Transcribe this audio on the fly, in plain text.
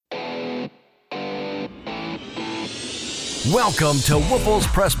Welcome to Woelfel's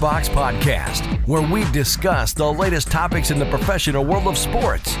Press Box Podcast, where we discuss the latest topics in the professional world of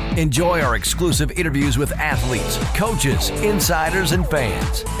sports. Enjoy our exclusive interviews with athletes, coaches, insiders, and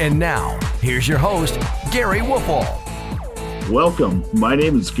fans. And now, here's your host, Gary Woelfel. Welcome. My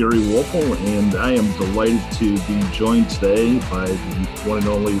name is Gary Woelfel, and I am delighted to be joined today by the one and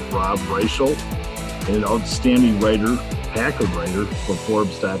only Rob Reischel, an outstanding writer, Packer writer for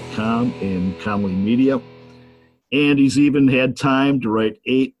Forbes.com and Conley Media. And he's even had time to write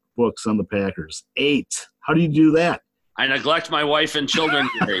 8 books on the Packers. 8. How do you do that? I neglect my wife and children,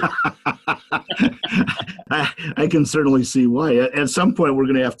 Gary. I can certainly see why. At some point, we're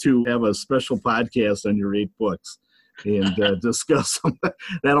going to have a special podcast on your 8 books and discuss them.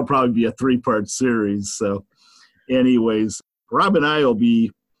 That'll probably be a 3-part series. So anyways, Rob and I will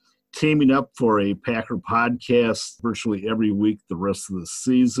be teaming up for a Packer podcast virtually every week the rest of the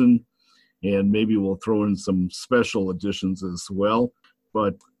season. And maybe we'll throw in some special editions as well.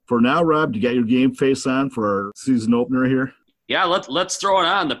 But for now, Rob, you got your game face on for our season opener here? Yeah, let's throw it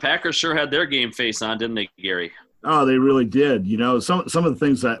on. The Packers sure had their game face on, didn't they, Gary? Oh, they really did. You know, some of the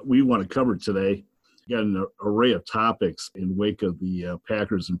things that we want to cover today, got an array of topics in wake of the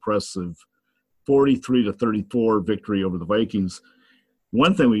Packers' impressive 43-34 victory over the Vikings.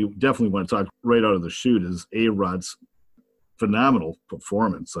 One thing we definitely want to talk right out of the chute is A-Rod's phenomenal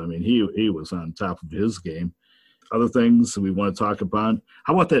performance. I mean, he was on top of his game. Other things we want to talk about.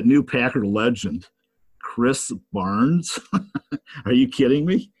 How about that new Packer legend, Krys Barnes? Are you kidding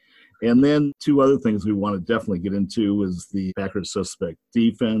me? And then 2 other things we want to definitely get into is the Packers suspect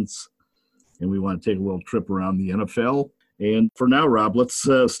defense. And we want to take a little trip around the NFL. And for now, Rob, let's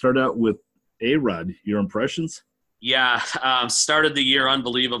start out with A-Rod. Your impressions? Yeah, started the year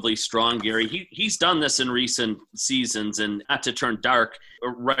unbelievably strong, Gary. He's done this in recent seasons, and not to turn dark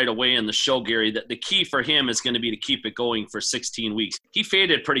right away in the show, Gary, that the key for him is going to be to keep it going for 16 weeks. He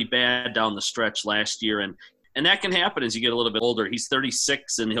faded pretty bad down the stretch last year, and that can happen as you get a little bit older. He's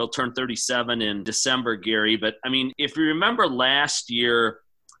 36, and he'll turn 37 in December, Gary. But, I mean, if you remember last year,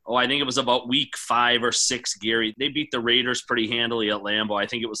 I think it was about week 5 or 6, Gary, they beat the Raiders pretty handily at Lambeau. I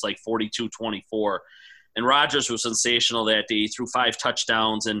think it was like 42-24. And Rodgers was sensational that day. He threw 5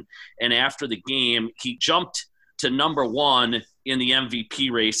 touchdowns, and after the game, he jumped to number 1 in the MVP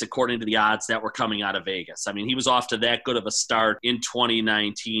race according to the odds that were coming out of Vegas. I mean, he was off to that good of a start in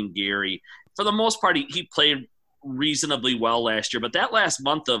 2019, Gary. For the most part, he played reasonably well last year, but that last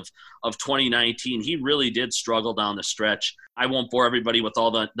month of 2019, he really did struggle down the stretch. I won't bore everybody with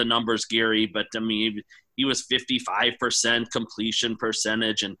all the numbers, Gary, but I mean, he was 55% completion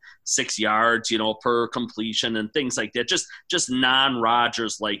percentage and 6 yards, per completion and things like that. Just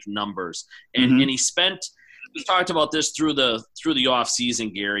non-Rodgers like numbers. And and we talked about this through the off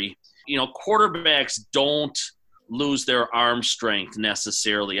season, Gary. Quarterbacks don't lose their arm strength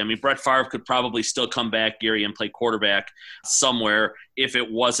necessarily. I mean, Brett Favre could probably still come back, Gary, and play quarterback somewhere if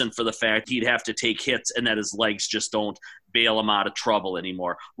it wasn't for the fact he'd have to take hits and that his legs just don't bail him out of trouble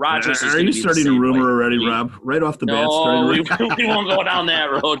anymore. Rodgers is Are you starting a rumor already, Rob? Right off the bat? No, we won't go down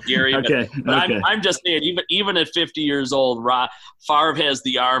that road, Gary. Okay. I'm just saying, even at 50 years old, Favre has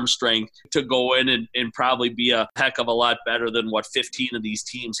the arm strength to go in and probably be a heck of a lot better than what 15 of these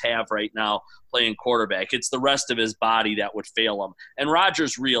teams have right now playing quarterback. It's the rest of his body that would fail him. And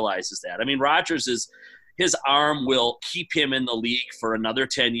Rodgers realizes that. I mean, his arm will keep him in the league for another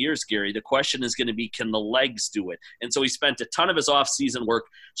 10 years, Gary. The question is going to be, can the legs do it? And so he spent a ton of his offseason work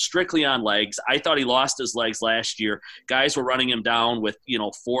strictly on legs. I thought he lost his legs last year. Guys were running him down with,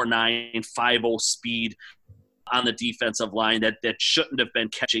 4.9, 5.0 speed on the defensive line that shouldn't have been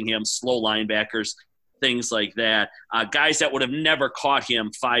catching him, slow linebackers, things like that. Guys that would have never caught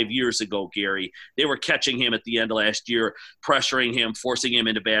him 5 years ago, Gary. They were catching him at the end of last year, pressuring him, forcing him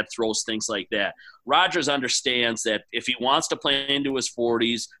into bad throws, things like that. Rodgers understands that if he wants to play into his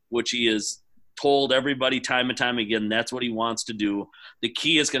 40s, which he has told everybody time and time again, that's what he wants to do, the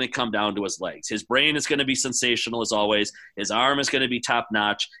key is going to come down to his legs. His brain is going to be sensational as always. His arm is going to be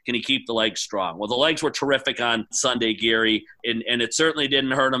top-notch. Can he keep the legs strong? Well, the legs were terrific on Sunday, Gary, and it certainly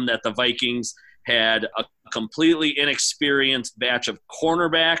didn't hurt him that the Vikings had a completely inexperienced batch of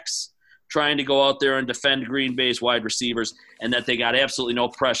cornerbacks trying to go out there and defend Green Bay's wide receivers, and that they got absolutely no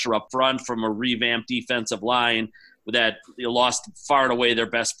pressure up front from a revamped defensive line that lost far and away their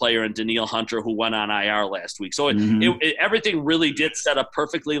best player in Danielle Hunter, who went on IR last week. So everything really did set up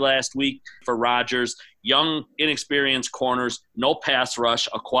perfectly last week for Rodgers. Young, inexperienced corners, no pass rush,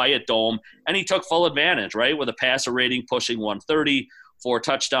 a quiet dome, and he took full advantage, right, with a passer rating pushing 130, 4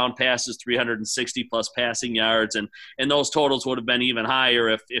 touchdown passes, 360 plus passing yards, and those totals would have been even higher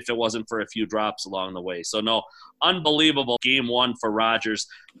if it wasn't for a few drops along the way. So no, unbelievable game one for Rodgers.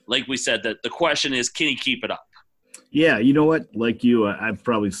 Like we said, the question is, can he keep it up? Yeah, you know what? Like you, I've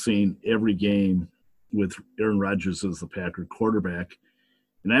probably seen every game with Aaron Rodgers as the Packer quarterback,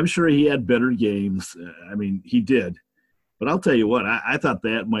 and I'm sure he had better games. I mean, he did. But I'll tell you what, I thought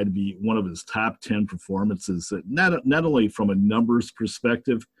that might be one of his top 10 performances, not only from a numbers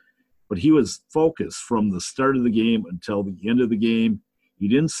perspective, but he was focused from the start of the game until the end of the game. You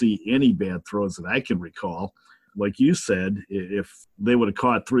didn't see any bad throws that I can recall. Like you said, if they would have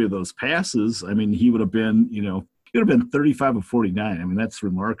caught 3 of those passes, I mean, he would have been, he would have been 35 of 49. I mean, that's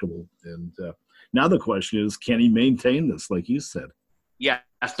remarkable. And now the question is, can he maintain this, like you said? Yeah,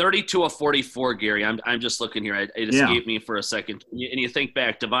 32 of 44, Gary. I'm just looking here. It escaped me for a second. And you think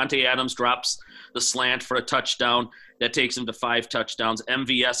back, Davante Adams drops the slant for a touchdown. That takes him to 5 touchdowns.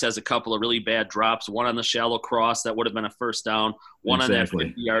 MVS has a couple of really bad drops, one on the shallow cross that would have been a first down, one on that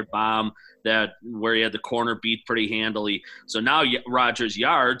 50-yard bomb where he had the corner beat pretty handily. So now Rodgers'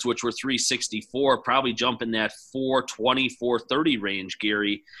 yards, which were 364, probably jump in that 420, 430 range,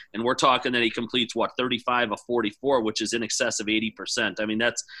 Gary. And we're talking that he completes, 35 of 44, which is in excess of 80%. I mean,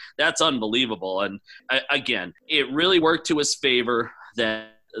 that's unbelievable. And again, it really worked to his favor that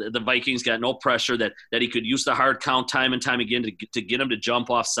the Vikings got no pressure, that he could use the hard count time and time again to get him to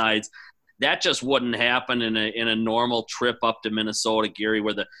jump off sides. That just wouldn't happen in a normal trip up to Minnesota, Gary,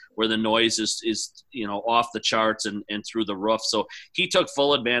 where the noise is off the charts and through the roof. So he took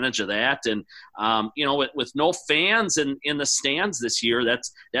full advantage of that. And with no fans in the stands this year,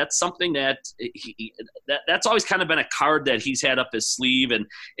 that's something that's always kind of been a card that he's had up his sleeve, and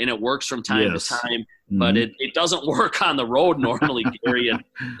it works from time to time. But it doesn't work on the road normally, Gary, and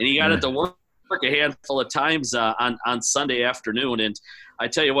he got it to work a handful of times on Sunday afternoon. And I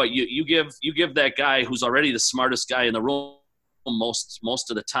tell you what, you give that guy who's already the smartest guy in the room most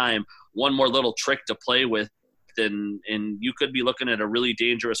of the time one more little trick to play with, and you could be looking at a really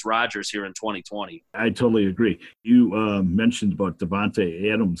dangerous Rodgers here in 2020. I totally agree. You mentioned about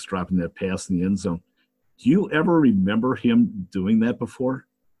Davante Adams dropping that pass in the end zone. Do you ever remember him doing that before?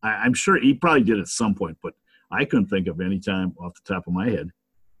 I'm sure he probably did at some point, but I couldn't think of any time off the top of my head.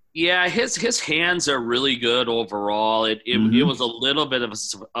 Yeah, his hands are really good overall. It was a little bit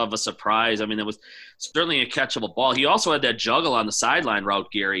of a surprise. I mean, it was certainly a catchable ball. He also had that juggle on the sideline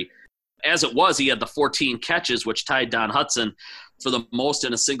route, Gary. As it was, he had the 14 catches, which tied Don Hutson for the most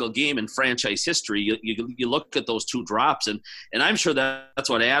in a single game in franchise history. You look at those 2 drops, and I'm sure that's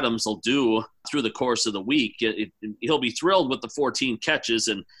what Adams will do through the course of the week. He'll be thrilled with the 14 catches,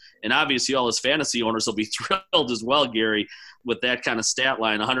 and obviously all his fantasy owners will be thrilled as well, Gary, with that kind of stat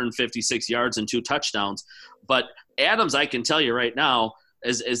line, 156 yards and 2 touchdowns. But Adams, I can tell you right now,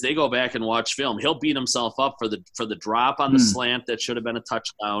 as they go back and watch film, he'll beat himself up for the drop on the slant that should have been a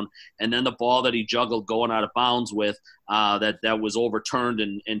touchdown, and then the ball that he juggled going out of bounds with that was overturned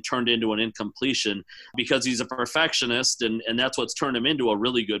and turned into an incompletion, because he's a perfectionist, and that's what's turned him into a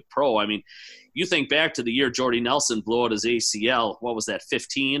really good pro. I mean, you think back to the year Jordy Nelson blew out his ACL, what was that,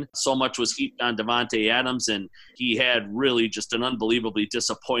 15? So much was heaped on Davante Adams, and he had really just an unbelievably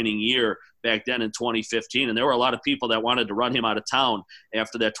disappointing year back then in 2015. And there were a lot of people that wanted to run him out of town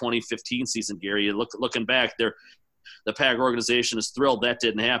after that 2015 season, Gary. Looking back, the Packer organization is thrilled that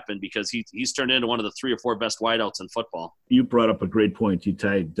didn't happen, because he's turned into one of the 3 or 4 best wideouts in football. You brought up a great point. You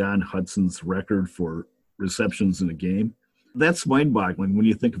tied Don Hutson's record for receptions in a game. That's mind-boggling when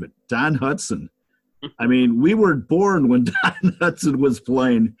you think of it. Don Hutson. I mean, we weren't born when Don Hutson was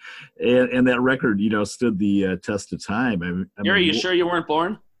playing, and that record, stood the test of time. Gary, you sure you weren't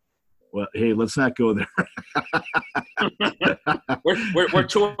born? Well, hey, let's not go there. we're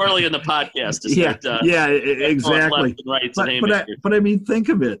too early in the podcast to start. Exactly. But I mean, think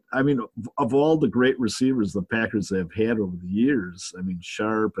of it. I mean, of all the great receivers the Packers have had over the years, I mean,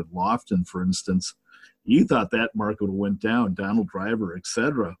 Sharp and Lofton, for instance, you thought that mark would have went down, Donald Driver,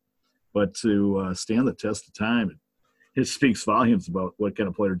 etc. But to stand the test of time, it speaks volumes about what kind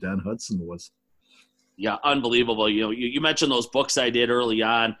of player Don Hutson was. Yeah, unbelievable. You mentioned those books I did early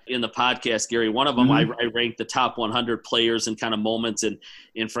on in the podcast, Gary. One of them, I ranked the top 100 players and kind of moments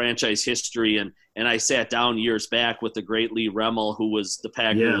in franchise history. And I sat down years back with the great Lee Remmel, who was the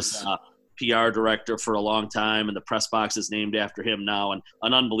Packers PR director for a long time, and the press box is named after him now, and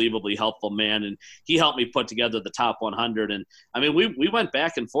an unbelievably helpful man. And he helped me put together the top 100. And I mean, we went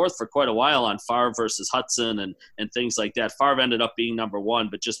back and forth for quite a while on Favre versus Hutson and things like that. Favre ended up being number 1,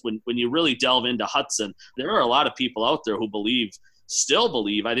 but just when you really delve into Hutson, there are a lot of people out there who believe still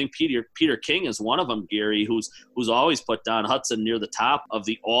believe, I think Peter King is one of them, Gary, who's always put Don Hutson near the top of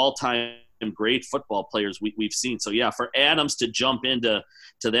the all-time great football players we've seen. So, yeah, for Adams to jump into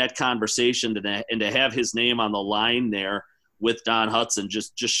that conversation and to have his name on the line there with Don Hutson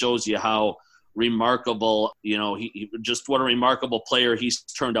just shows you how remarkable, he just what a remarkable player he's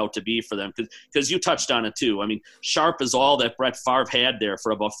turned out to be for them. Because you touched on it too. I mean, sharp is all that Brett Favre had there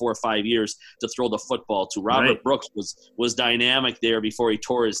for about 4 or 5 years to throw the football to. Robert Right. Brooks was dynamic there before he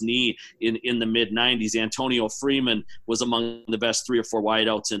tore his knee in the mid-'90s. Antonio Freeman was among the best 3 or 4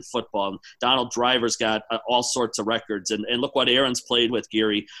 wideouts in football. And Donald Driver's got all sorts of records. And look what Aaron's played with,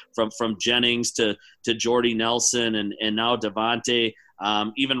 Gary, from Jennings to Jordy Nelson and now Devontae.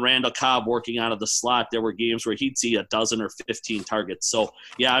 Even Randall Cobb working out of the slot, there were games where he'd see a dozen or 15 targets. So,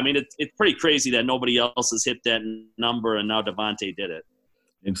 yeah, I mean, it's pretty crazy that nobody else has hit that number, and now Devontae did it.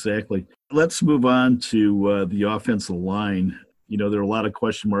 Exactly. Let's move on to the offensive line. There are a lot of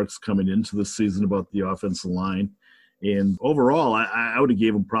question marks coming into the season about the offensive line. And overall, I would have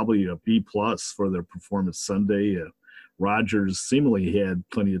gave them probably a B+ for their performance Sunday. Rodgers seemingly had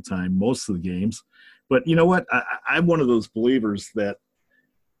plenty of time most of the games. But you know what? I'm one of those believers that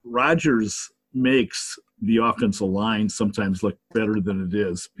Rodgers makes the offensive line sometimes look better than it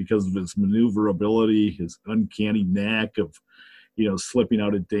is because of his maneuverability, his uncanny knack of, slipping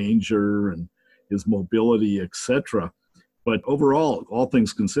out of danger and his mobility, etc. But overall, all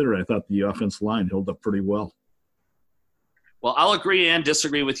things considered, I thought the offensive line held up pretty well. Well, I'll agree and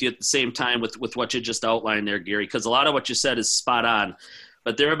disagree with you at the same time with what you just outlined there, Gary, because a lot of what you said is spot on.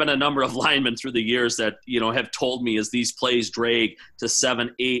 But there have been a number of linemen through the years that, have told me as these plays drag to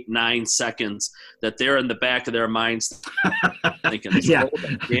 7, 8, 9 seconds that they're in the back of their minds thinking, throw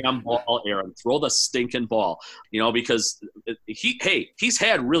the damn ball, Aaron, throw the stinking ball, because he's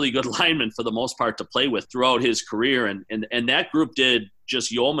had really good linemen for the most part to play with throughout his career. And that group did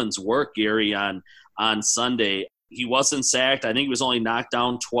just yeoman's work, Gary, on Sunday. He wasn't sacked. I think he was only knocked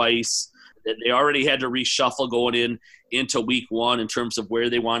down twice. They already had to reshuffle going into week 1 in terms of where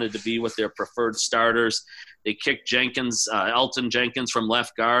they wanted to be with their preferred starters. They kicked Elton Jenkins from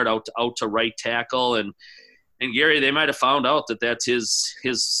left guard out to right tackle. And Gary, they might have found out that that's his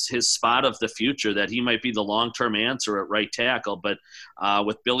spot of the future, that he might be the long-term answer at right tackle. But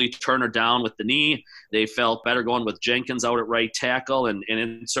with Billy Turner down with the knee, they felt better going with Jenkins out at right tackle and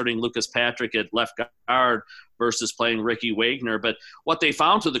inserting Lucas Patrick at left guard versus playing Ricky Wagner. But what they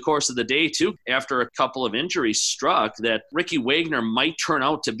found through the course of the day, too, after a couple of injuries struck, that Ricky Wagner might turn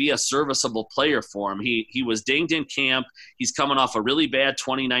out to be a serviceable player for him. He was dinged in camp. He's coming off a really bad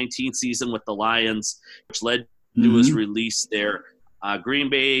 2019 season with the Lions, which led to his release there. Green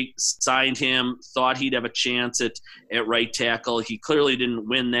Bay signed him, thought he'd have a chance at right tackle. He clearly didn't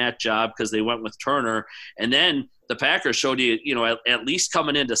win that job because they went with Turner. And then the Packers showed you, at least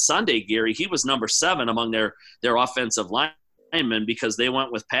coming into Sunday, Gary, he was number 7 among their offensive linemen because they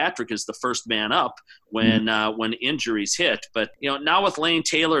went with Patrick as the first man up when injuries hit. But now with Lane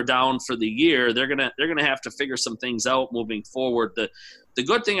Taylor down for the year, they're gonna have to figure some things out moving forward. The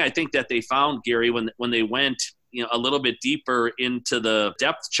good thing I think that they found, Gary, when they went a little bit deeper into the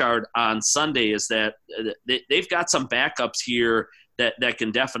depth chart on Sunday is that they've got some backups here that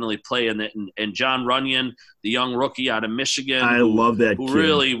can definitely play. And John Runyon, the young rookie out of Michigan, I love that kid.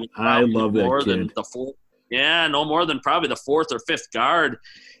 Really, I love that more kid. than the fourth. Yeah, no more than probably the 4th or 5th guard.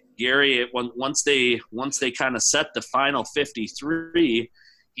 Gary, once they kind of set the final 53,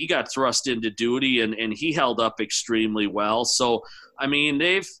 he got thrust into duty and he held up extremely well. So I mean,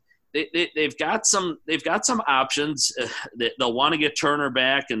 they've got some options. They'll want to get Turner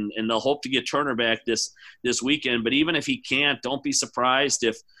back and they'll hope to get Turner back this weekend. But even if he can't, don't be surprised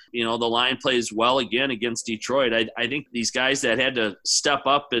if the line plays well again against Detroit. I think these guys that had to step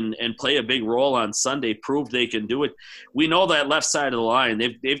up and play a big role on Sunday proved they can do it. We know that left side of the line,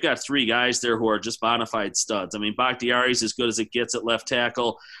 they've got 3 guys there who are just bona fide studs. I mean, Bakhtiari's as good as it gets at left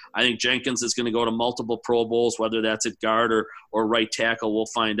tackle. I think Jenkins is going to go to multiple Pro Bowls, whether that's at guard or right tackle. We'll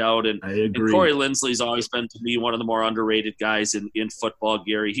find out. And Corey Linsley's always been, to me, one of the more underrated guys in football,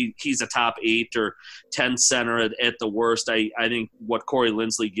 Gary. He's a top 8 or 10 center at the worst. I think what Corey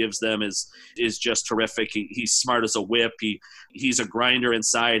Linsley gives them is just terrific. He's smart as a whip. He's a grinder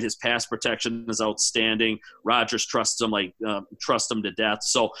inside. His pass protection is outstanding. Rodgers trusts him to death.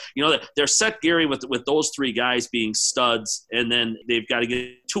 So, they're set, Gary, with those 3 guys being studs, and then they've got to get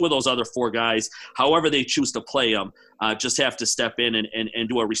 2 of those other 4 guys, however they choose to play them, just have to step in and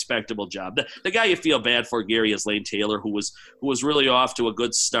do a respectable job. The guy you feel bad for, Gary, is Lane Taylor, who was really off to a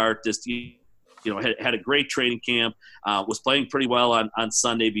good start. had a great training camp, was playing pretty well on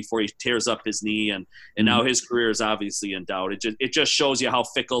Sunday before he tears up his knee, and now his career is obviously in doubt. It just shows you how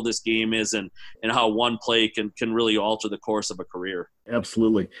fickle this game is, and how one play can really alter the course of a career.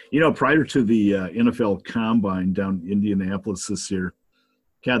 Absolutely. Prior to the NFL Combine down in Indianapolis this year,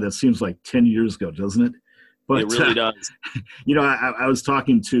 God, that seems like 10 years ago, doesn't it? But, it really does. I was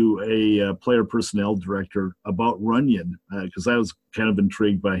talking to a player personnel director about Runyon because I was kind of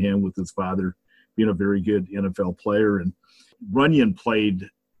intrigued by him with his father being a very good NFL player. And Runyon played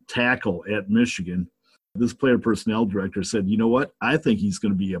tackle at Michigan. This player personnel director said, you know what? I think he's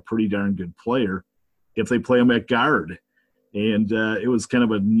going to be a pretty darn good player if they play him at guard. And it was kind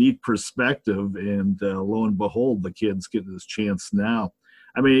of a neat perspective. And lo and behold, the kid's getting his chance now.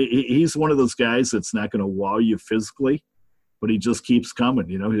 I mean, he's one of those guys that's not going to wow you physically, but he just keeps coming.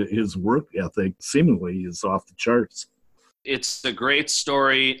 His work ethic seemingly is off the charts. It's a great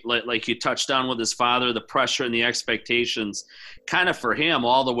story, like you touched on with his father. The pressure and the expectations kind of for him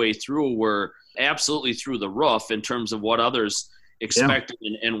all the way through were absolutely through the roof in terms of what others expected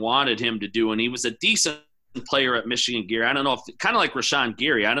and wanted him to do. And he was a decent player at Michigan, Gary. I don't know if, kind of like Rashawn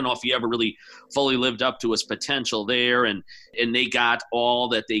Gary, I don't know if he ever really fully lived up to his potential there, and they got all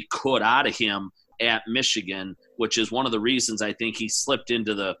that they could out of him at Michigan, which is one of the reasons I think he slipped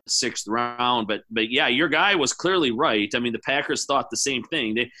into the 6th round. But yeah, your guy was clearly right. I mean, the Packers thought the same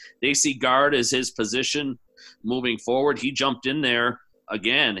thing. They see guard as his position moving forward. He jumped in there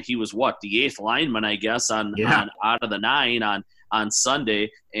again. He was the 8th lineman, I guess, on out of the 9 on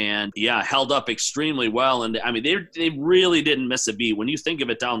Sunday, and held up extremely well. And I mean, they really didn't miss a beat. When you think of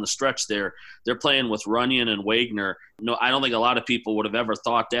it down the stretch there, they're playing with Runyon and Wagner. No, I don't think a lot of people would have ever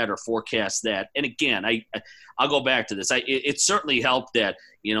thought that or forecast that. And again, I'll go back to this. It certainly helped that,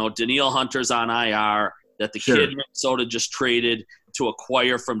 Danielle Hunter's on IR, that the kid Minnesota just traded to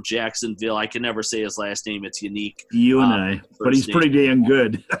acquire from Jacksonville. I can never say his last name. It's unique. But he's pretty damn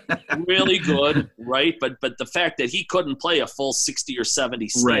good. Really good, right? But the fact that he couldn't play a full 60 or 70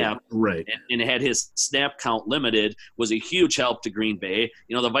 snap right. And had his snap count limited was a huge help to Green Bay.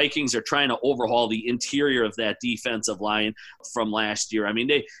 The Vikings are trying to overhaul the interior of that defensive line from last year. I mean,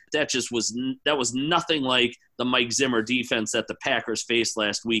 that was nothing like the Mike Zimmer defense that the Packers faced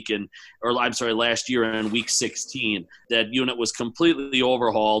last year in Week 16. That unit was completely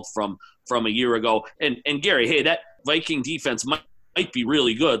overhauled from a year ago. And Gary, hey, that Viking defense might be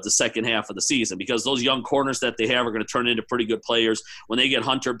really good the second half of the season, because those young corners that they have are going to turn into pretty good players when they get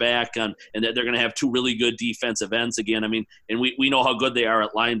Hunter back, and that they're going to have 2 really good defensive ends again. I mean, and we know how good they are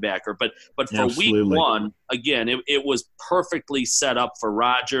at linebacker. But for Absolutely. Week 1, again, it was perfectly set up for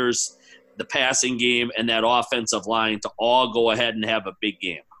Rodgers, the passing game, and that offensive line to all go ahead and have a big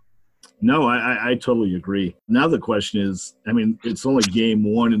game. No, I totally agree. Now the question is, I mean, it's only game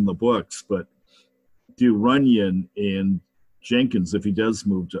 1 in the books, but do Runyon and Jenkins, if he does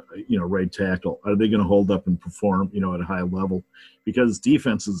move to right tackle, are they going to hold up and perform at a high level? Because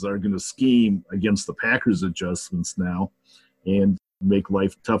defenses are going to scheme against the Packers' adjustments now and make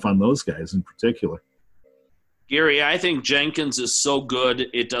life tough on those guys in particular. Gary, I think Jenkins is so good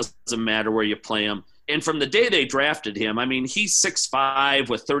it doesn't matter where you play him. And from the day they drafted him, I mean, he's 6'5"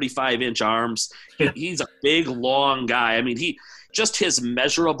 with 35-inch arms. He's a big, long guy. I mean, just his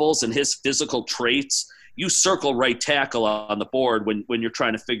measurables and his physical traits, you circle right tackle on the board when you're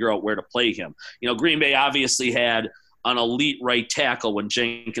trying to figure out where to play him. Green Bay obviously had an elite right tackle when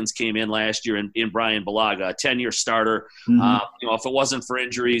Jenkins came in last year in Brian Bulaga, a 10-year starter. If it wasn't for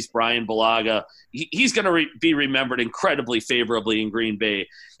injuries, Brian Bulaga, he's going to be remembered incredibly favorably in Green Bay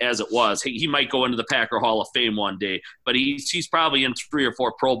as it was. He might go into the Packer Hall of Fame one day, but he's probably in 3 or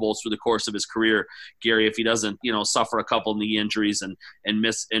 4 Pro Bowls through the course of his career, Gary, if he doesn't, suffer a couple knee injuries and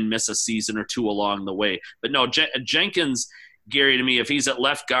miss a season or 2 along the way. But no, Jenkins, Gary, to me, if he's at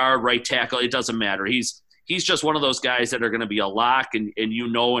left guard, right tackle, it doesn't matter. He's just one of those guys that are going to be a lock, and in a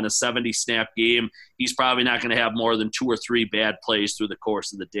 70-snap game, he's probably not going to have more than 2 or 3 bad plays through the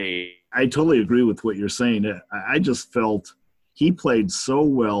course of the day. I totally agree with what you're saying. I just felt he played so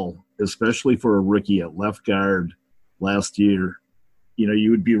well, especially for a rookie at left guard last year.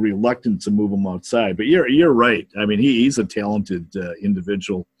 You would be reluctant to move him outside. But you're right. I mean, he's a talented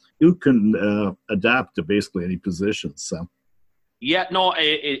individual who can adapt to basically any position. So. Yeah, no,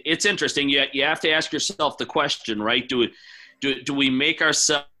 it's interesting. You have to ask yourself the question, right? Do we make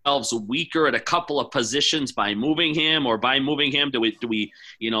ourselves weaker at a couple of positions by moving him, or by moving him, do we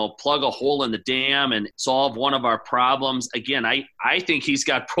plug a hole in the dam and solve one of our problems? Again, I think he's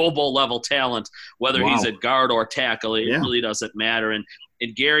got Pro Bowl level talent, whether he's at guard or tackle. It really doesn't matter. And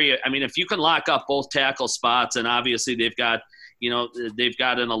Gary, I mean, if you can lock up both tackle spots, and obviously they've got they've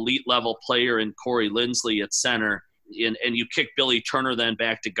got an elite level player in Corey Linsley at center. And you kick Billy Turner then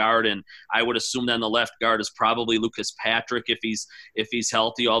back to guard, and I would assume then the left guard is probably Lucas Patrick if he's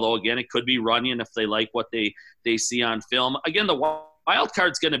healthy. Although again, it could be Runyon if they like what they see on film. Again, the wild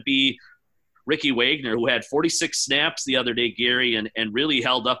card's going to be Ricky Wagner, who had 46 snaps the other day, Gary, and really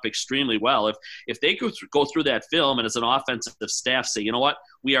held up extremely well. If they go through that film and as an offensive staff say, you know what,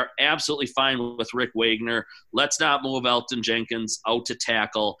 we are absolutely fine with Rick Wagner. Let's not move Elton Jenkins out to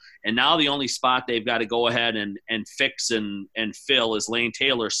tackle. And now the only spot they've got to go ahead and fix and fill is Lane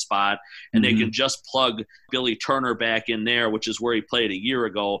Taylor's spot, and they can just plug Billy Turner back in there, which is where he played a year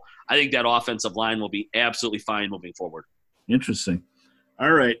ago. I think that offensive line will be absolutely fine moving forward. Interesting.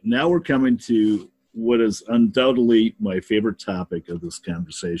 All right, now we're coming to what is undoubtedly my favorite topic of this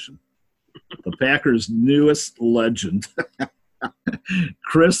conversation. The Packers' newest legend,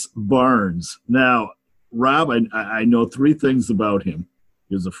 Chris Barnes. Now, Rob, I know three things about him.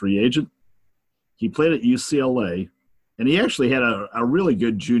 He was a free agent. He played at UCLA, and he actually had a really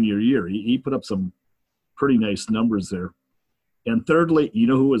good junior year. He put up some pretty nice numbers there. And thirdly, you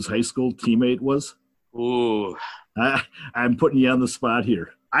know who his high school teammate was? Ooh. I'm putting you on the spot here.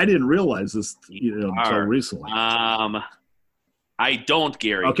 I didn't realize this until recently. I don't,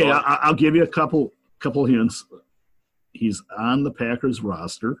 Gary. Okay, I'll give you a couple hints. He's on the Packers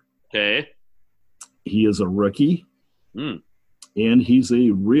roster. Okay. He is a rookie. And he's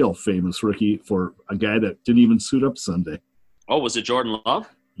a real famous rookie for a guy that didn't even suit up Sunday. Oh, was it Jordan Love?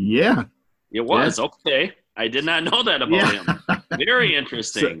 Yeah. It was. Yeah. Okay. I did not know that about him. Very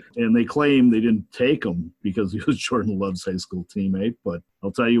interesting. And they claim they didn't take him because he was Jordan Love's high school teammate. But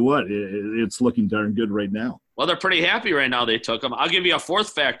I'll tell you what, it's looking darn good right now. Well, they're pretty happy right now they took him. I'll give you a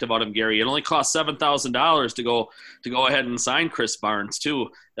fourth fact about him, Gary. It only cost $7,000 to go ahead and sign Chris Barnes, too.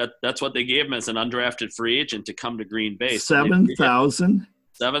 That's what they gave him as an undrafted free agent to come to Green Bay. $7,000?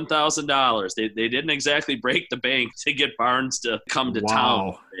 $7,000. They didn't exactly break the bank to get Barnes to come to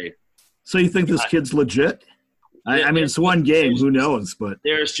town. So you think this kid's legit? I mean, it's one game. Who knows? But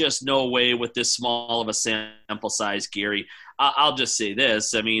there's just no way with this small of a sample size, Gary. I'll just say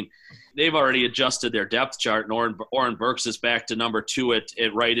this. I mean, they've already adjusted their depth chart, and Oren Burks is back to number 2 at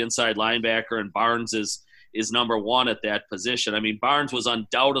right inside linebacker, and Barnes is number 1 at that position. I mean, Barnes was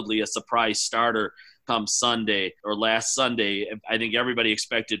undoubtedly a surprise starter come Sunday or last Sunday. I think everybody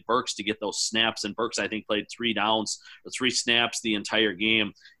expected Burks to get those snaps, and Burks, I think, played 3 snaps the entire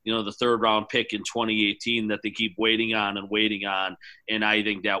game. The third-round pick in 2018 that they keep waiting on, and I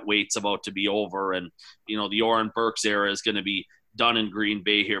think that wait's about to be over. And, the Oren Burks era is going to be done in Green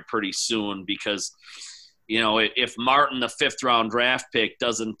Bay here pretty soon because, if Martin, the 5th-round draft pick,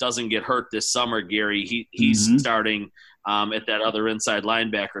 doesn't get hurt this summer, Gary, he's starting at that other inside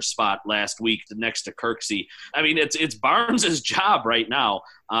linebacker spot last week next to Kirksey. I mean, it's Barnes' job right now.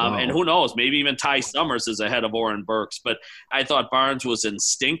 And who knows, maybe even Ty Summers is ahead of Oren Burks. But I thought Barnes was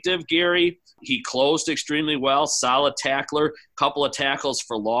instinctive, Gary. He closed extremely well, solid tackler, couple of tackles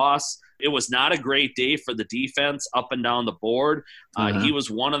for loss. It was not a great day for the defense up and down the board. He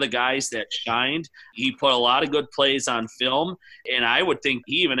was one of the guys that shined. He put a lot of good plays on film, and I would think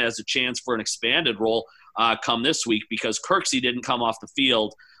he even has a chance for an expanded role come this week because Kirksey didn't come off the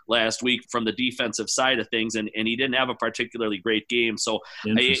field last week from the defensive side of things, and he didn't have a particularly great game. So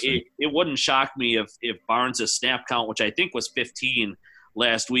it wouldn't shock me if Barnes' snap count, which I think was 15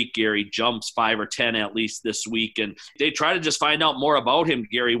 last week, Gary, jumps 5 or 10 at least this week. And they try to just find out more about him,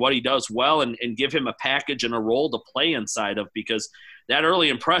 Gary, what he does well, and give him a package and a role to play inside of, because that early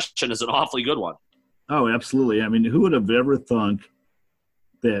impression is an awfully good one. Oh, absolutely. I mean, who would have ever thought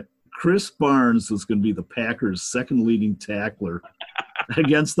that Chris Barnes was going to be the Packers' second leading tackler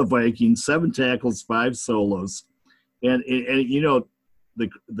against the Vikings, 7 tackles, 5 solos. And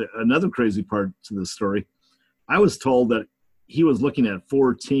another crazy part to this story, I was told that he was looking at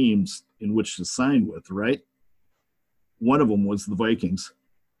 4 teams in which to sign with, right? One of them was the Vikings.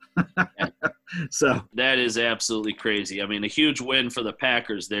 So that is absolutely crazy. I mean, a huge win for the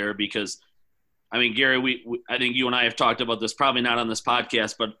Packers there because, I mean, Gary, I think you and I have talked about this, probably not on this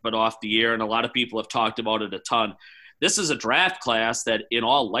podcast, but off the air, and a lot of people have talked about it a ton. This is a draft class that in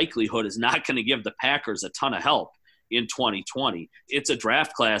all likelihood is not going to give the Packers a ton of help in 2020. It's a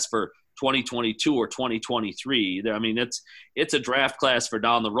draft class for 2022 or 2023. I mean, it's a draft class for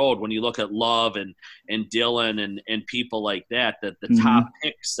down the road when you look at Love and Dillon and people like that the top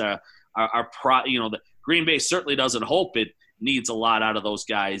picks the Green Bay certainly doesn't hope it needs a lot out of those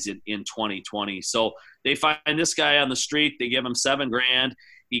guys in 2020. So They find this guy on the street. They give him $7,000.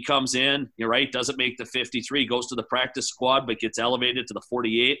 He comes in, you're right, doesn't make the 53, goes to the practice squad, but gets elevated to the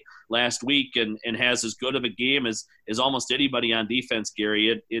 48 last week and has as good of a game as almost anybody on defense,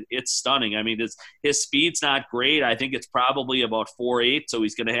 Gary. It's stunning. I mean, his speed's not great. I think it's probably about 4.8, so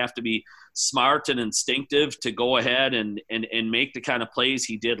he's going to have to be smart and instinctive to go ahead and make the kind of plays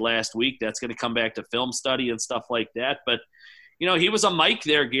he did last week. That's going to come back to film study and stuff like that. But, he was a Mike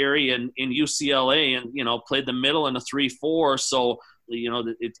there, Gary, in UCLA and, played the middle in a 3-4, so –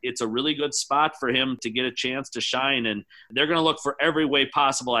 it's a really good spot for him to get a chance to shine, and they're going to look for every way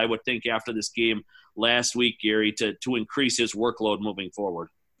possible, I would think, after this game last week, Gary, to increase his workload moving forward.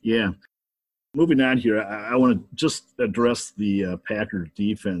 Yeah. Moving on here, I want to just address the Packers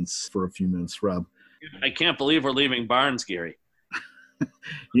defense for a few minutes, Rob. I can't believe we're leaving Barnes, Gary.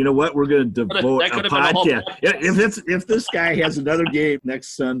 You know what? We're going to devote a podcast. If this guy has another game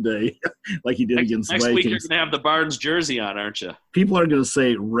next Sunday, like he did against next Vikings. Next week you're going to have the Barnes jersey on, aren't you? People are going to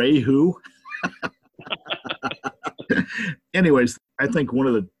say, Ray who? Anyways, I think one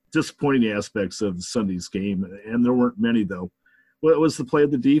of the disappointing aspects of Sunday's game, and there weren't many though, was the play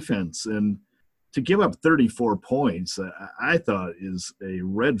of the defense. And to give up 34 points, I thought is a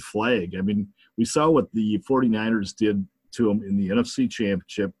red flag. I mean, we saw what the 49ers did to them in the NFC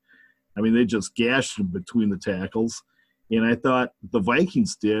Championship. I mean, they just gashed them between the tackles. And I thought the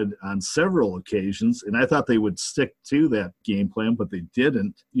Vikings did on several occasions, and I thought they would stick to that game plan, but they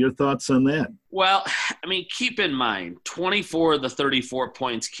didn't. Your thoughts on that? Well, I mean, keep in mind, 24 of the 34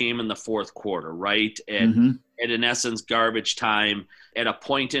 points came in the fourth quarter, right? And at, in essence, garbage time. At a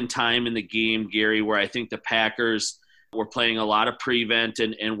point in time in the game, Gary, where I think the Packers were playing a lot of prevent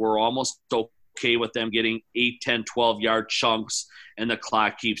and were almost okay with them getting 8, 10, 12-yard chunks, and the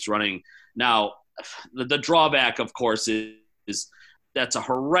clock keeps running. Now, the drawback, of course, is that's a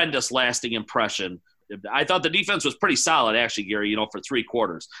horrendous lasting impression. I thought the defense was pretty solid, actually, Gary, for 3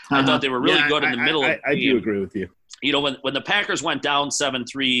 quarters. I thought they were really good in the middle of the game. I do agree with you. When the Packers went down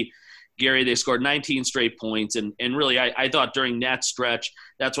 7-3, Gary, they scored 19 straight points. And really, I thought during that stretch,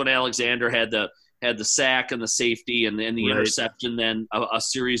 that's when Alexander had the sack and the safety and the interception then a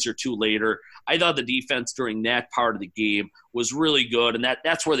series or two later. I thought the defense during that part of the game was really good, and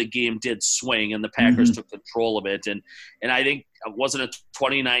that's where the game did swing, and the Packers took control of it. And I think wasn't it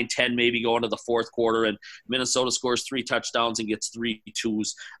 29-10 maybe going to the fourth quarter, and Minnesota scores 3 touchdowns and gets 3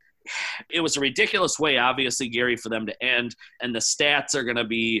 twos. It was a ridiculous way, obviously, Gary, for them to end, and the stats are going to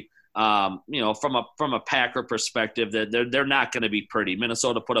be from a Packer perspective, that they're not going to be pretty.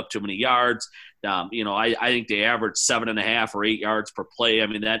 Minnesota put up too many yards. I think they averaged 7.5 or 8 yards per play. I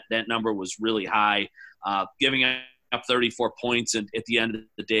mean, that number was really high. Giving up 34 points at the end of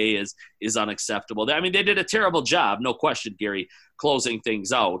the day is unacceptable. I mean, they did a terrible job, no question, Gary, closing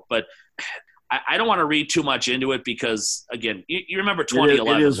things out. But I don't want to read too much into it because, again, you remember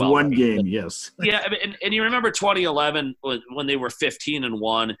 2011. It is one game, yes. Yeah, and you remember 2011 when they were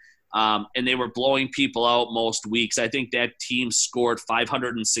 15-1. And they were blowing people out most weeks. I think that team scored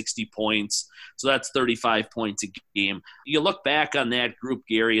 560 points, so that's 35 points a game. You look back on that group,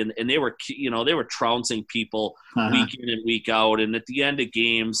 Gary, and they were trouncing people week in and week out. And at the end of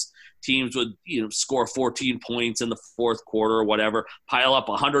games, teams would score 14 points in the fourth quarter or whatever, pile up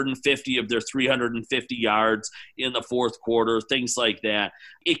 150 of their 350 yards in the fourth quarter, things like that.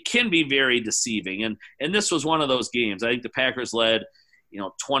 It can be very deceiving, and this was one of those games. I think the Packers led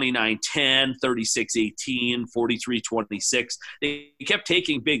 29-10, 36-18, 43-26. They kept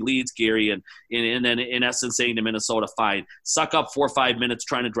taking big leads, Gary, and then in essence saying to Minnesota, fine, suck up 4 or 5 minutes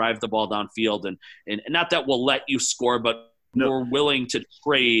trying to drive the ball downfield. And not that we'll let you score, but we're willing to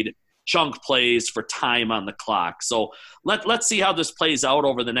trade chunk plays for time on the clock. So let's see how this plays out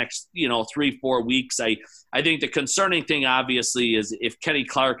over the next 3-4 weeks. I think the concerning thing, obviously, is if Kenny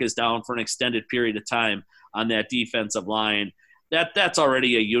Clark is down for an extended period of time on that defensive line. That's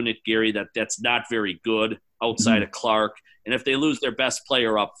already a unit, Gary, that's not very good outside of Clark. And if they lose their best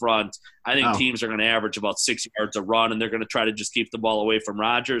player up front, I think teams are going to average about 6 yards a run, and they're going to try to just keep the ball away from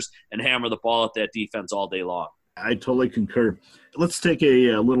Rodgers and hammer the ball at that defense all day long. I totally concur. Let's take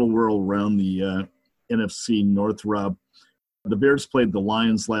a little whirl around the NFC North, Rob. The Bears played the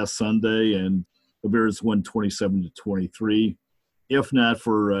Lions last Sunday, and the Bears won 27-23. If not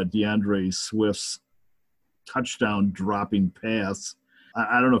for DeAndre Swift's touchdown dropping pass,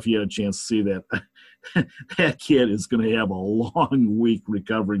 I don't know if you had a chance to see that. That kid is going to have a long week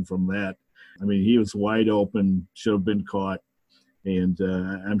recovering from that. I mean, he was wide open, should have been caught, and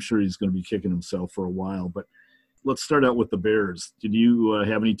I'm sure he's going to be kicking himself for a while. But let's start out with the Bears. Did you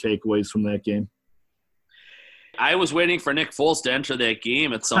have any takeaways from that game? I was waiting for Nick Foles to enter that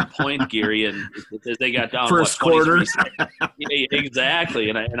game at some point, Gary, and they got down first quarter. Yeah, exactly,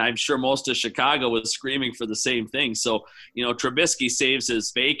 and I'm sure most of Chicago was screaming for the same thing. So, Trubisky saves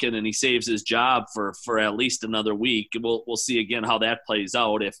his bacon and he saves his job for at least another week. We'll see again how that plays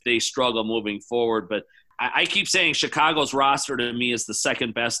out if they struggle moving forward. But I keep saying Chicago's roster to me is the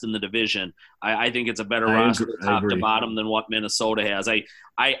second best in the division. I think it's a better roster top to bottom than what Minnesota has. I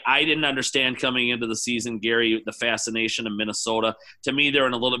didn't understand coming into the season, Gary, the fascination of Minnesota. To me, they're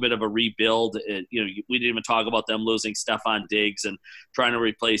in a little bit of a rebuild. We didn't even talk about them losing Stephon Diggs and trying to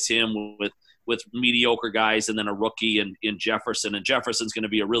replace him with mediocre guys and then a rookie in Jefferson. And Jefferson's going to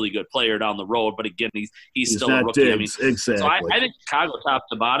be a really good player down the road. But again, he's still a rookie. Diggs, exactly. So I think Chicago top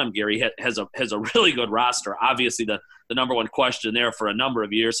to bottom, Gary, has a really good roster. Obviously, the number one question there for a number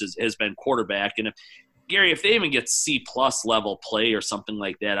of years has been quarterback. And Gary, if they even get C+ level play or something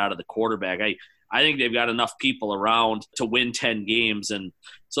like that out of the quarterback, I think they've got enough people around to win 10 games. And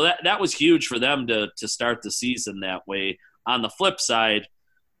so that was huge for them to start the season that way. On the flip side,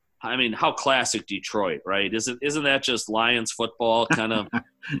 I mean, how classic Detroit, right? Isn't that just Lions football kind of?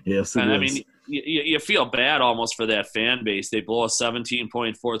 Yes, it is. I mean, you feel bad almost for that fan base. They blow a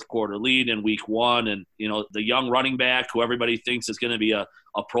 17-point fourth quarter lead in week 1, and the young running back who everybody thinks is going to be a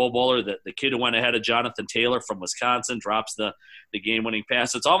Pro Bowler, the kid who went ahead of Jonathan Taylor from Wisconsin, drops the game-winning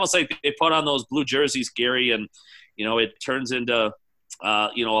pass. It's almost like they put on those blue jerseys, Gary, and it turns into a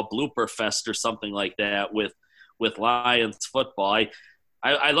blooper fest or something like that with Lions football.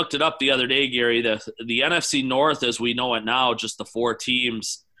 I looked it up the other day, Gary. The NFC North, as we know it now, just the 4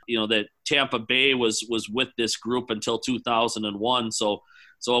 teams. That Tampa Bay was with this group until 2001. So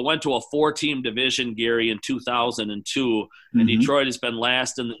it went to a 4-team division, Gary, in 2002, and Detroit has been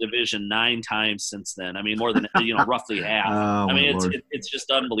last in the division 9 times since then. I mean, more than roughly half. I mean, it's just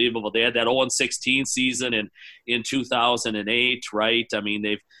unbelievable. They had that 0-16 season in 2008, right? I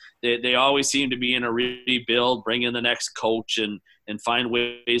mean, they always seem to be in a rebuild, bring in the next coach and find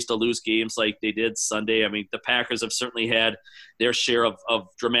ways to lose games like they did Sunday. I mean, the Packers have certainly had their share of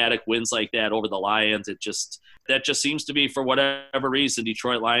dramatic wins like that over the Lions. That just seems to be, for whatever reason,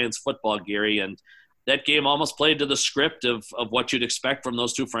 Detroit Lions football, Gary. And that game almost played to the script of what you'd expect from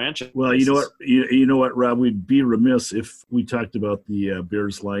those two franchises. Well, you know what? You know what, Rob? We'd be remiss if we talked about the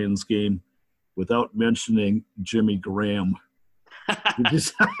Bears-Lions game without mentioning Jimmy Graham.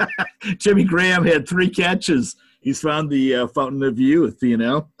 Jimmy Graham had 3 catches. He's found the fountain of youth,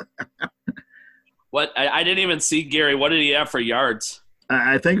 What? I didn't even see, Gary. What did he have for yards?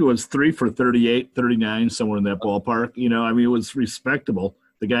 I think it was 3 for 38, 39, somewhere in that ballpark. I mean, it was respectable.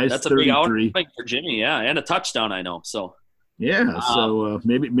 The guy's That's 33. That's a big outing for Jimmy, yeah, and a touchdown, I know. So yeah,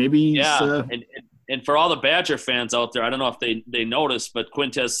 maybe he's, and for all the Badger fans out there, I don't know if they noticed, but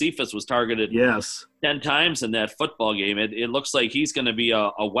Quintez Cephas was targeted 10 times in that football game. It looks like he's going to be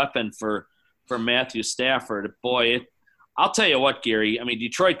a weapon for Matthew Stafford. Boy, I'll tell you what, Gary. I mean,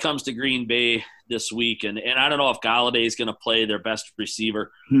 Detroit comes to Green Bay this week, and I don't know if Galladay is going to play their best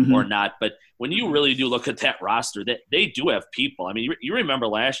receiver or not, but when you really do look at that roster, they do have people. I mean, you remember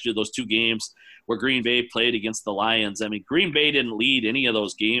last year those 2 games where Green Bay played against the Lions. I mean, Green Bay didn't lead any of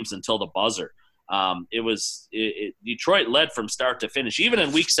those games until the buzzer. Detroit led from start to finish, even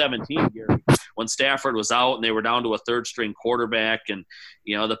in week 17, Gary, when Stafford was out and they were down to a 3rd-string quarterback, and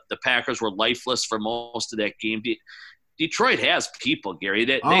the Packers were lifeless for most of that game. Detroit has people,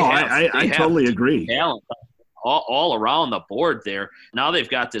 Gary. I totally agree. Talent all around the board there. Now they've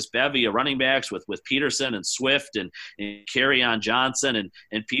got this bevy of running backs with Peterson and Swift and Kerryon Johnson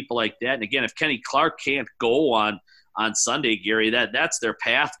and people like that. And again, if Kenny Clark can't go on Sunday, Gary, that's their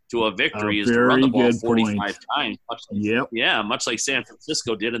path to a victory is to run the ball 45 times. Much like San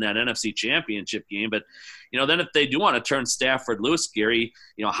Francisco did in that NFC Championship game. But, then if they do want to turn Stafford loose, Gary,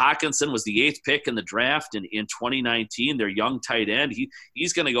 Hawkinson was the 8th pick in the draft in 2019, their young tight end.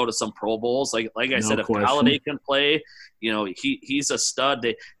 He's going to go to some Pro Bowls. Like I said, if Galladay can play, he's a stud.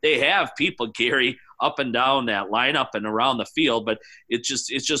 They have people, Gary, up and down that lineup and around the field, but it's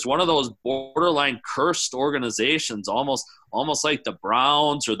just one of those borderline cursed organizations, almost like the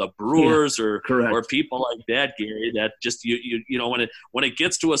Browns or the Brewers or people like that, Gary, that just when it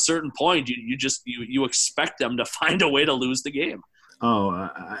gets to a certain point, you expect them to find a way to lose the game. Oh,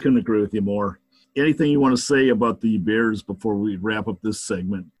 I couldn't agree with you more. Anything you want to say about the Bears before we wrap up this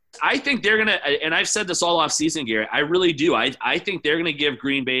segment? I think they're going to, and I've said this all off season, Gary, I really do. I think they're going to give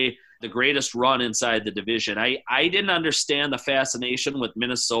Green Bay the greatest run inside the division. I didn't understand the fascination with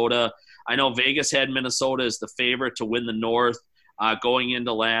Minnesota. I know Vegas had Minnesota as the favorite to win the North. going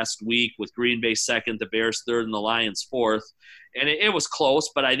into last week with Green Bay second, the Bears third, and the Lions fourth. And it was close,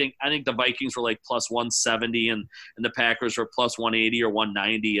 but I think the Vikings were like plus 170 and the Packers were plus 180 or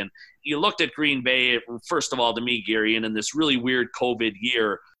 190. And you looked at Green Bay, first of all, to me, Gary, and in this really weird COVID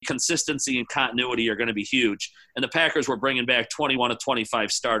year, consistency and continuity are going to be huge. And the Packers were bringing back 21 of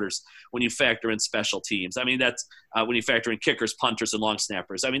 25 starters when you factor in special teams. I mean, that's when you factor in kickers, punters, and long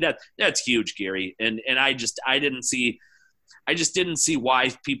snappers. I mean, that's huge, Gary. And I just didn't see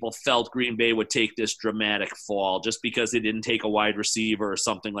why people felt Green Bay would take this dramatic fall just because they didn't take a wide receiver or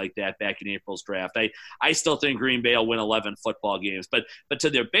something like that back in April's draft. I still think Green Bay will win 11 football games. But to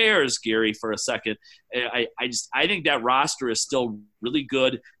their Bears, Gary, for a second, I think that roster is still really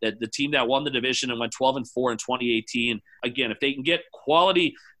good. That the team that won the division and went 12-4 in 2018, again, if they can get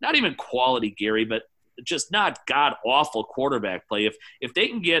quality, not even quality, Gary, but just not god-awful quarterback play. If they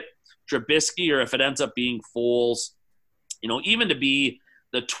can get Trubisky, or if it ends up being Foles, even to be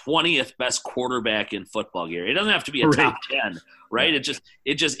the 20th best quarterback in football, Gary. It doesn't have to be a top 10, right?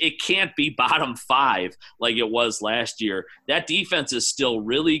 It can't be bottom 5 like it was last year. That defense is still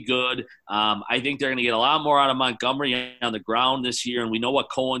really good. I think they're going to get a lot more out of Montgomery on the ground this year, and we know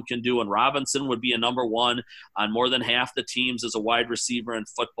what Cohen can do, and Robinson would be a number 1 on more than half the teams as a wide receiver in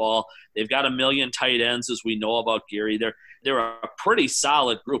football. They've got 1 million tight ends, as we know about, Gary. They're a pretty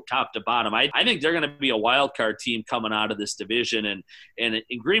solid group top to bottom. I think they're going to be a wild card team coming out of this division, and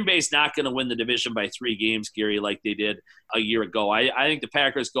Green Bay's not going to win the division by 3 games, Gary, like they did a year ago. I think the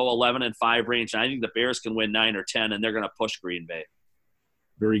Packers go 11-5 range, and I think the Bears can win 9 or 10, and they're going to push Green Bay.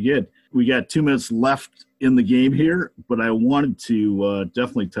 Very good. We got 2 minutes left in the game here, but I wanted to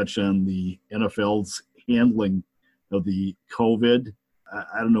definitely touch on the NFL's handling of the COVID.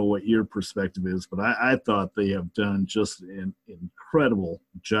 I don't know what your perspective is, but I thought they have done just an incredible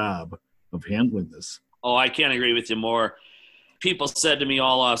job of handling this. Oh, I can't agree with you more. People said to me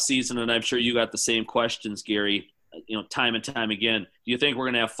all off season, and I'm sure you got the same questions, Gary, time and time again. Do you think we're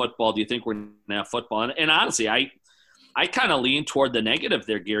going to have football? Do you think we're going to have football? And honestly, I kind of lean toward the negative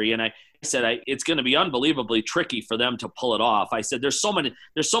there, Gary. And I said it's going to be unbelievably tricky for them to pull it off. I said there's so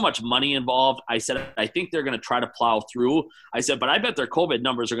much money involved. I said I think they're going to try to plow through. I said, but I bet their COVID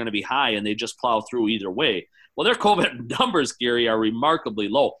numbers are going to be high, and they just plow through either way. Well, their COVID numbers, Gary, are remarkably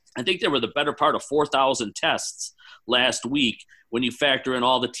low. I think they were the better part of 4,000 tests last week when you factor in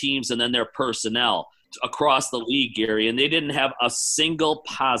all the teams and then their personnel across the league, Gary, and they didn't have a single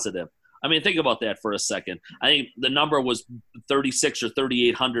positive. I mean, think about that for a second. I think the number was 36 or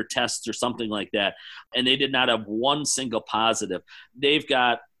 3,800 tests or something like that, and they did not have one single positive. They've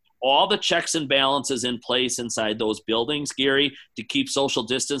got all the checks and balances in place inside those buildings, Gary, to keep social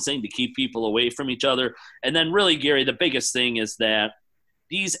distancing, to keep people away from each other. And then really, Gary, the biggest thing is that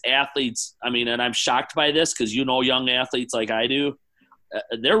these athletes, I mean, and I'm shocked by this because young athletes like I do,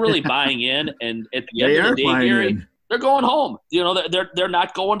 they're really buying in. And at the end of the day, Gary, they're going home. They're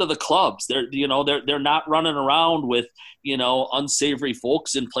not going to the clubs. They're not running around with, unsavory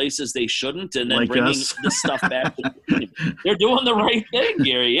folks in places they shouldn't, and then like bringing this stuff back to the team. They're doing the right thing,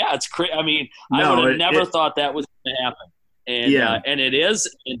 Gary. Yeah, it's crazy. I mean, I would have never thought that was going to happen. And and it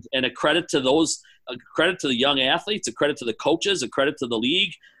is, and a credit to those, a credit to the young athletes, a credit to the coaches, a credit to the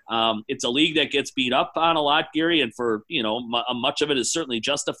league. It's a league that gets beat up on a lot, Gary, and for much of it is certainly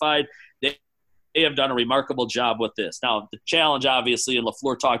justified. They have done a remarkable job with this. Now, the challenge, obviously, and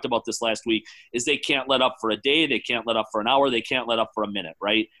LaFleur talked about this last week, is they can't let up for a day, they can't let up for an hour, they can't let up for a minute,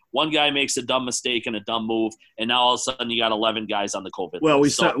 right? One guy makes a dumb mistake and a dumb move, and now all of a sudden you got 11 guys on the COVID list. Well, we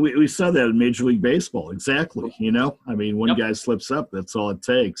saw that in Major League Baseball, exactly. I mean, one guy slips up, that's all it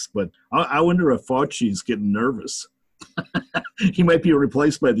takes. But I wonder if Fauci's getting nervous. He might be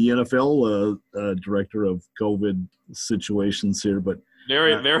replaced by the NFL director of COVID situations here, but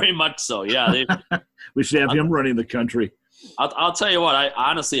very much so. Yeah, we should have him running the country. I'll tell you what. I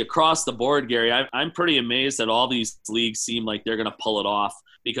honestly, across the board, Gary, I'm pretty amazed that all these leagues seem like they're going to pull it off,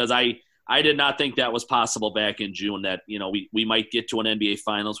 because I did not think that was possible back in June. That we might get to an NBA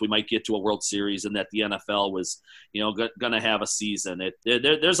Finals, we might get to a World Series, and that the NFL was going to have a season.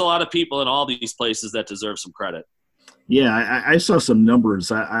 There's a lot of people in all these places that deserve some credit. Yeah, I saw some numbers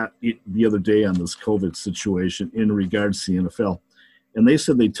the other day on this COVID situation in regards to the NFL. And they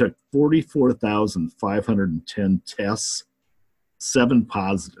said they took 44,510 tests, 7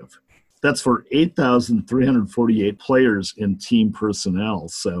 positive. That's for 8,348 players in team personnel.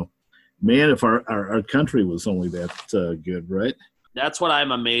 So, man, if our country was only that good, right? That's what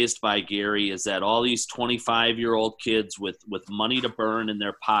I'm amazed by, Gary, is that all these 25-year-old kids with money to burn in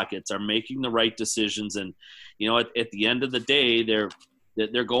their pockets are making the right decisions. And, at the end of the day,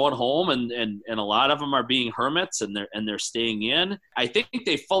 They're going home, and a lot of them are being hermits, and they're staying in. I think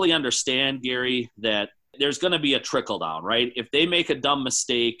they fully understand, Gary, that there's going to be a trickle down, right? If they make a dumb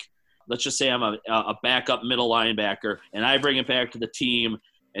mistake, let's just say I'm a backup middle linebacker, and I bring it back to the team,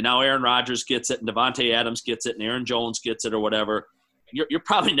 and now Aaron Rodgers gets it, and Devontae Adams gets it, and Aaron Jones gets it, or whatever. You're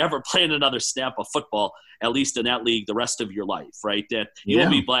probably never playing another snap of football, at least in that league, the rest of your life, right? That you will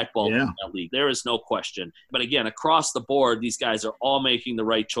be blackballed in that league. There is no question. But again, across the board, these guys are all making the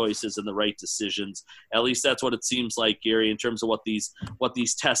right choices and the right decisions. At least that's what it seems like, Gary, in terms of what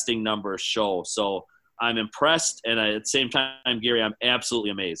these testing numbers show. So I'm impressed, and at the same time, Gary, I'm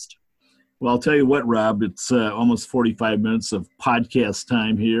absolutely amazed. Well, I'll tell you what, Rob, it's almost 45 minutes of podcast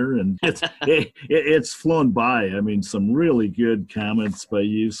time here, and it's flown by. I mean, some really good comments by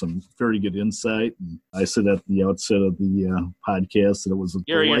you, some very good insight. And I said at the outset of the podcast that it was a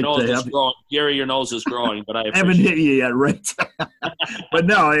Gary, delight your nose to is have. growing. Gary, your nose is growing, but I haven't hit you yet, right? But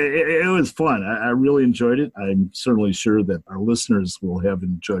no, it was fun. I really enjoyed it. I'm certainly sure that our listeners will have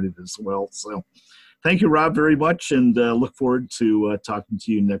enjoyed it as well. So thank you, Rob, very much, and look forward to talking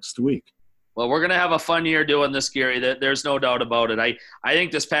to you next week. Well, we're going to have a fun year doing this, Gary. There's no doubt about it. I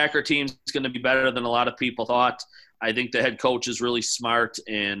think this Packer team is going to be better than a lot of people thought. I think the head coach is really smart,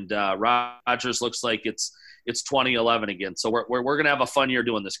 and Rodgers looks like it's 2011 again. So we're going to have a fun year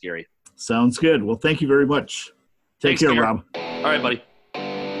doing this, Gary. Sounds good. Well, thank you very much. Take care, Gary. Rob. All right, buddy.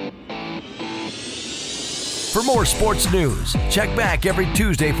 For more sports news, check back every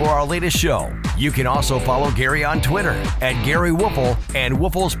Tuesday for our latest show. You can also follow Gary on Twitter at Gary Woelfel and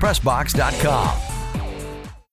WoelfelsPressBox.com.